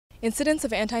Incidents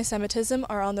of anti-Semitism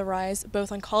are on the rise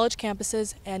both on college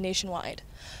campuses and nationwide.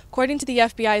 According to the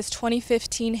FBI's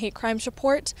 2015 hate crimes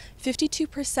report,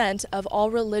 52% of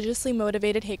all religiously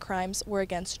motivated hate crimes were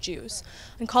against Jews.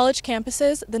 On college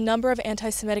campuses, the number of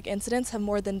anti-Semitic incidents have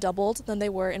more than doubled than they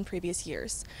were in previous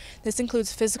years. This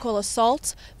includes physical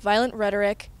assault, violent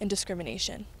rhetoric, and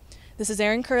discrimination. This is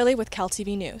Erin Curley with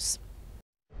CalTV News.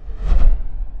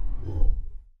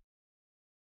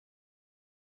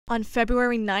 On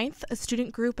February 9th, a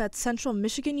student group at Central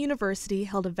Michigan University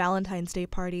held a Valentine's Day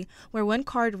party where one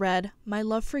card read, "My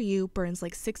love for you burns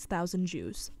like 6,000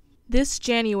 Jews." This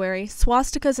January,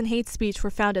 swastikas and hate speech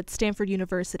were found at Stanford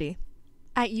University.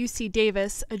 At UC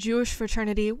Davis, a Jewish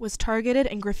fraternity was targeted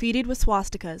and graffitied with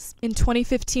swastikas. In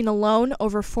 2015 alone,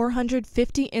 over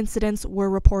 450 incidents were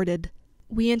reported.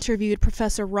 We interviewed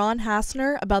Professor Ron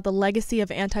Hassner about the legacy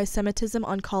of anti-Semitism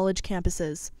on college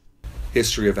campuses.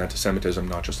 History of anti-Semitism,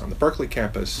 not just on the Berkeley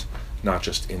campus, not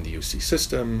just in the UC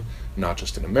system, not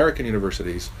just in American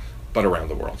universities, but around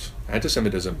the world.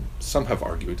 Anti-Semitism, some have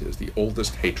argued, is the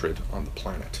oldest hatred on the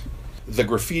planet. The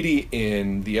graffiti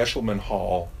in the Eshelman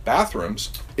Hall bathrooms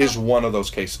is one of those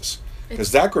cases.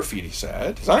 Because that graffiti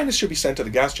said, Zionists should be sent to the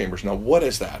gas chambers. Now, what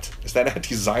is that? Is that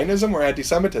anti-Zionism or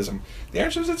anti-Semitism? The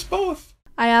answer is it's both.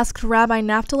 I asked Rabbi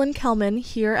Naftali Kelman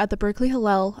here at the Berkeley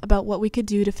Hillel about what we could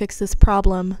do to fix this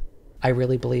problem. I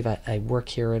really believe I work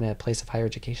here in a place of higher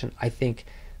education. I think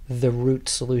the root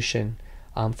solution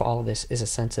for all of this is a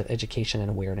sense of education and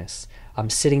awareness.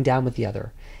 Sitting down with the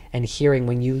other and hearing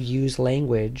when you use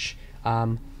language,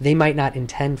 they might not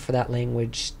intend for that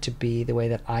language to be the way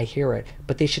that I hear it,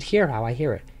 but they should hear how I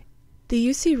hear it. The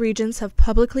UC Regents have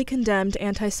publicly condemned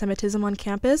anti-Semitism on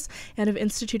campus and have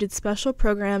instituted special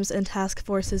programs and task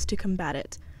forces to combat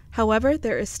it. However,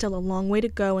 there is still a long way to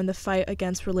go in the fight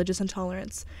against religious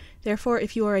intolerance. Therefore,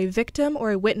 if you are a victim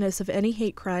or a witness of any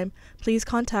hate crime, please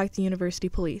contact the university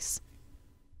police.